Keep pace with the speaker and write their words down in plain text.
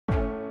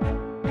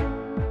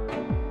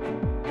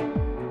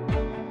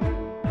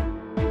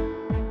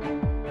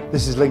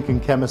This is Lincoln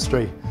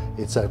Chemistry.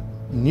 It's a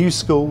new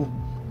school.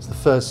 It's the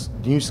first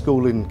new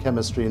school in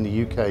chemistry in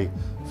the UK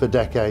for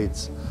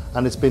decades,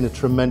 and it's been a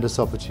tremendous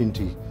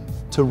opportunity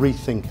to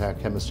rethink our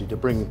chemistry, to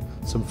bring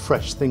some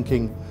fresh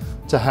thinking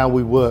to how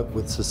we work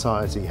with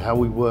society, how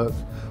we work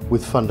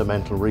with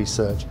fundamental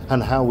research,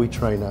 and how we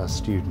train our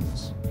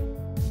students.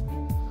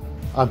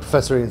 I'm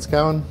Professor Ian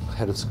Scowen,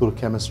 Head of School of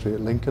Chemistry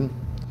at Lincoln.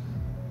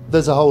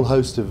 There's a whole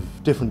host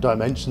of different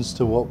dimensions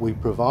to what we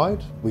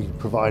provide. We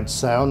provide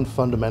sound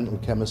fundamental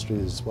chemistry,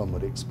 as one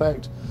would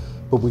expect,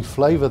 but we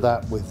flavour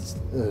that with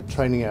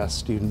training our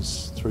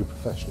students through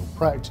professional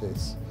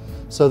practice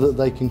so that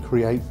they can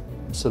create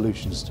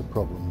solutions to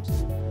problems.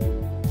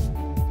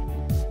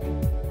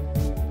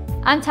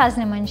 I'm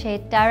Tasnim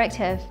Munshid,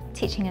 Director of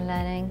Teaching and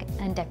Learning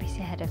and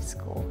Deputy Head of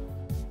School.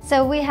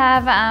 So we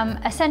have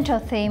a central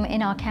theme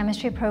in our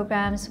chemistry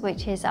programs,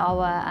 which is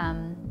our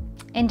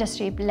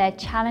industry-led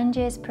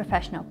challenges,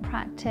 professional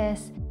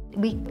practice.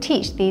 We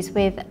teach these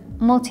with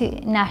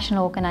multinational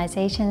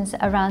organisations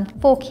around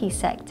 4 key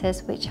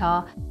sectors, which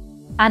are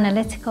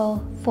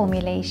analytical,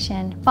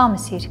 formulation,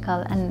 pharmaceutical,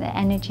 and the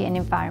energy and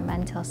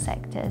environmental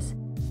sectors.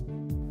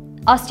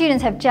 Our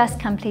students have just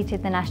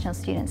completed the National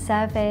Student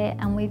Survey,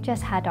 and we've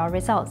just had our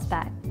results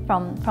back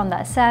from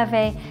that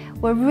survey.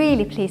 We're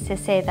really pleased to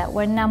say that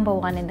we're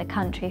 #1 in the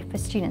country for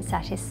student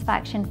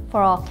satisfaction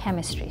for our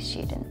chemistry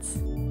students.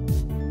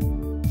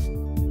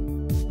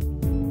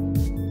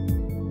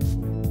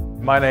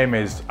 My name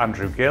is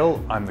Andrew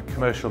Gill. I'm the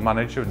Commercial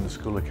Manager in the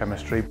School of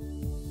Chemistry.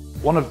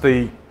 One of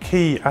the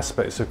key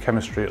aspects of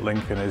chemistry at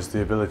Lincoln is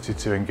the ability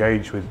to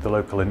engage with the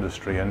local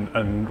industry,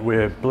 and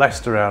we're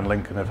blessed around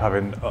Lincoln of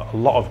having a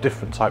lot of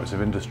different types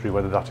of industry,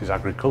 whether that is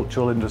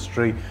agricultural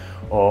industry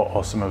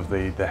or some of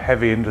the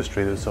heavy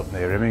industry that's up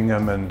near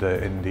Immingham, and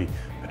in the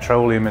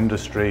petroleum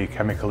industry,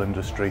 chemical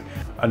industry.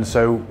 And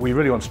so we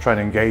really want to try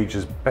and engage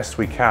as best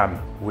we can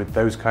with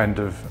those kind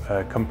of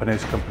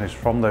companies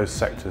from those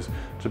sectors,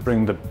 to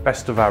bring the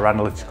best of our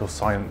analytical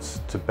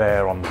science to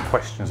bear on the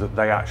questions that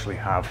they actually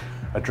have,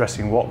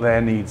 addressing what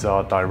their needs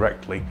are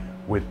directly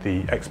with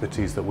the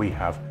expertise that we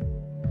have.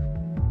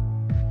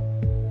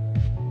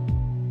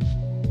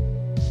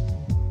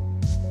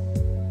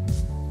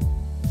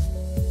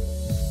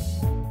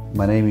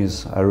 My name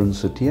is Arun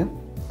Sutia,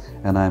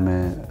 and I'm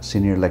a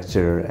senior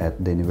lecturer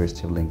at the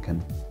University of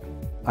Lincoln.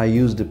 I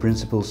use the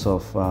principles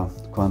of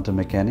quantum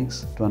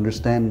mechanics to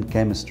understand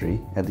chemistry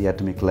at the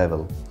atomic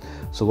level.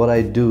 So what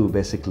I do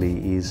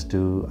basically is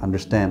to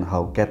understand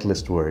how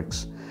catalyst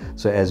works.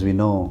 So as we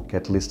know,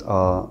 catalysts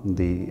are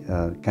the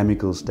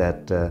chemicals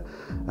that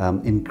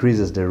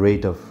increases the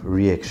rate of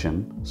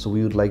reaction. So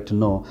we would like to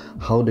know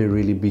how they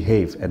really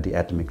behave at the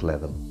atomic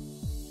level.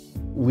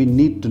 We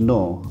need to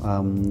know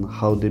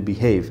how they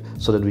behave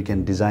so that we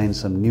can design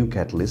some new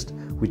catalysts,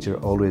 which are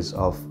always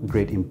of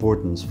great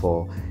importance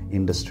for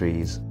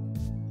industries.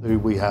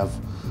 We have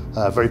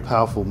very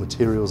powerful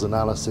materials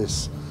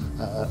analysis,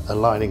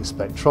 aligning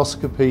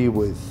spectroscopy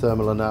with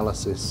thermal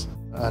analysis.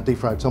 Our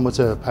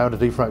diffractometer, powder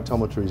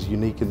diffractometer, is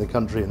unique in the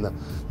country in the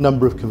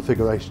number of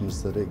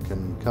configurations that it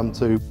can come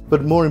to.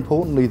 But more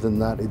importantly than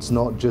that, it's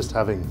not just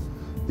having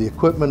the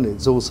equipment,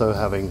 it's also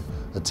having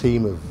a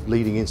team of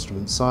leading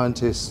instrument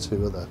scientists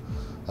who are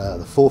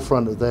the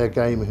forefront of their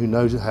game, who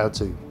know how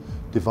to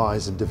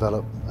devise and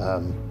develop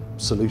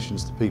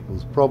solutions to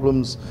people's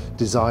problems,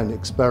 design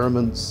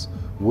experiments,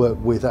 work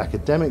with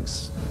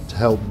academics to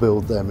help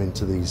build them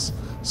into these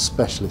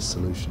specialist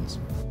solutions.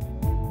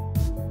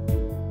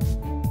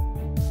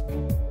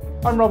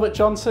 I'm Robert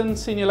Johnson,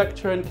 Senior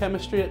Lecturer in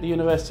Chemistry at the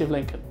University of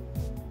Lincoln.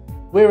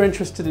 We're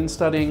interested in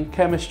studying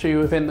chemistry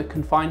within the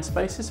confined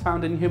spaces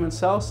found in human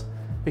cells,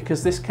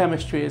 because this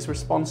chemistry is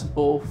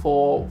responsible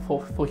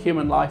for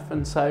human life,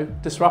 and so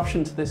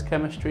disruption to this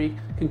chemistry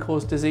can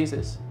cause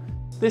diseases.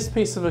 This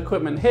piece of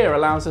equipment here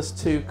allows us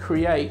to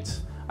create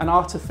an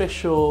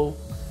artificial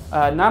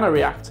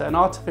nanoreactor, an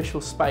artificial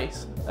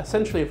space,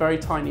 essentially a very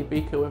tiny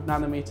beaker with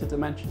nanometer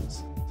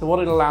dimensions. So what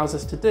it allows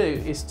us to do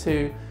is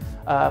to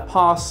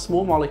pass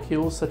small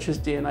molecules such as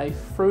DNA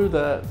through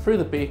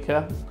the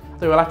beaker.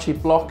 They will actually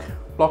block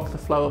the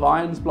flow of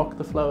ions, block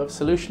the flow of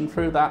solution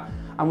through that,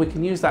 and we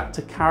can use that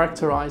to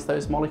characterize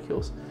those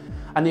molecules.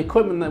 And the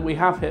equipment that we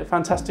have here,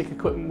 fantastic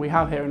equipment we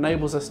have here,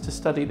 enables us to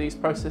study these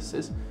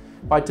processes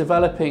by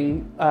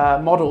developing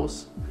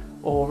models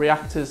or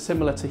reactors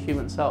similar to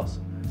human cells.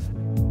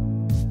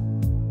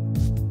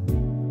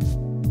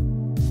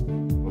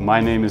 My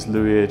name is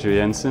Louis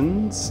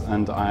Adriensens,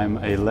 and I'm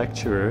a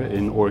lecturer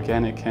in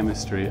organic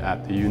chemistry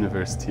at the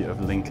University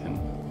of Lincoln.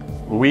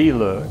 We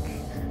look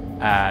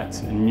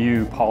at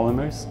new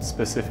polymers,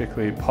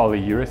 specifically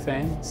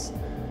polyurethanes,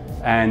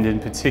 and in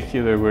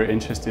particular we're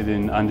interested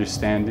in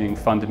understanding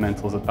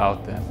fundamentals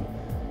about them,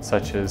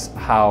 such as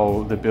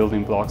how the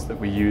building blocks that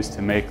we use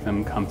to make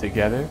them come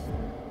together,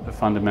 the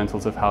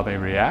fundamentals of how they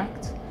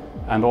react,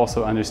 and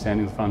also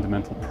understanding the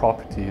fundamental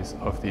properties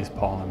of these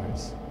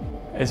polymers.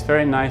 It's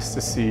very nice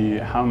to see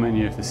how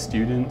many of the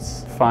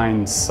students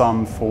find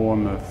some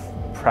form of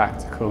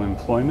practical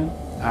employment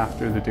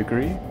after the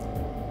degree.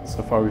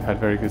 So far we've had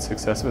very good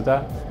success with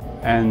that.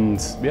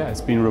 And yeah,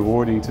 it's been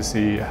rewarding to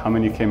see how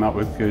many came out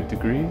with good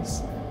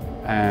degrees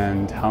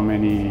and how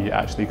many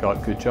actually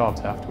got good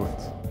jobs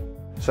afterwards.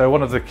 So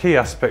one of the key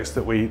aspects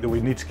that we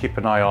need to keep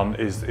an eye on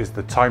is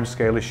the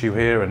timescale issue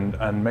here,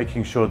 and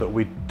making sure that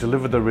we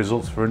deliver the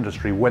results for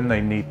industry when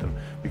they need them,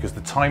 because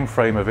the time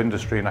frame of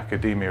industry and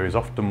academia is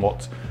often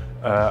what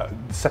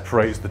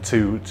separates the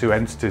two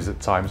entities at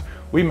times.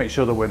 We make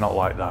sure that we're not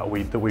like that,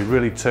 that we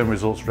really turn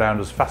results around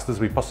as fast as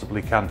we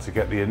possibly can to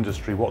get the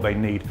industry what they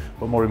need,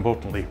 but more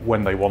importantly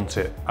when they want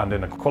it, and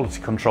in a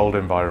quality controlled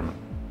environment.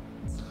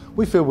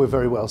 We feel we're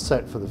very well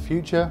set for the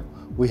future.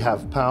 We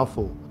have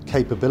powerful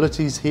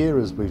capabilities here,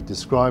 as we've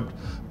described,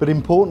 but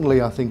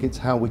importantly I think it's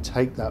how we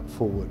take that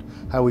forward,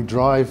 how we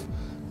drive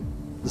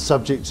the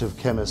subject of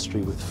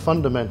chemistry with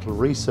fundamental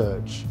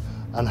research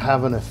and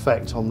have an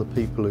effect on the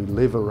people who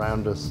live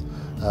around us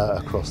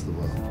across the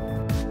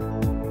world.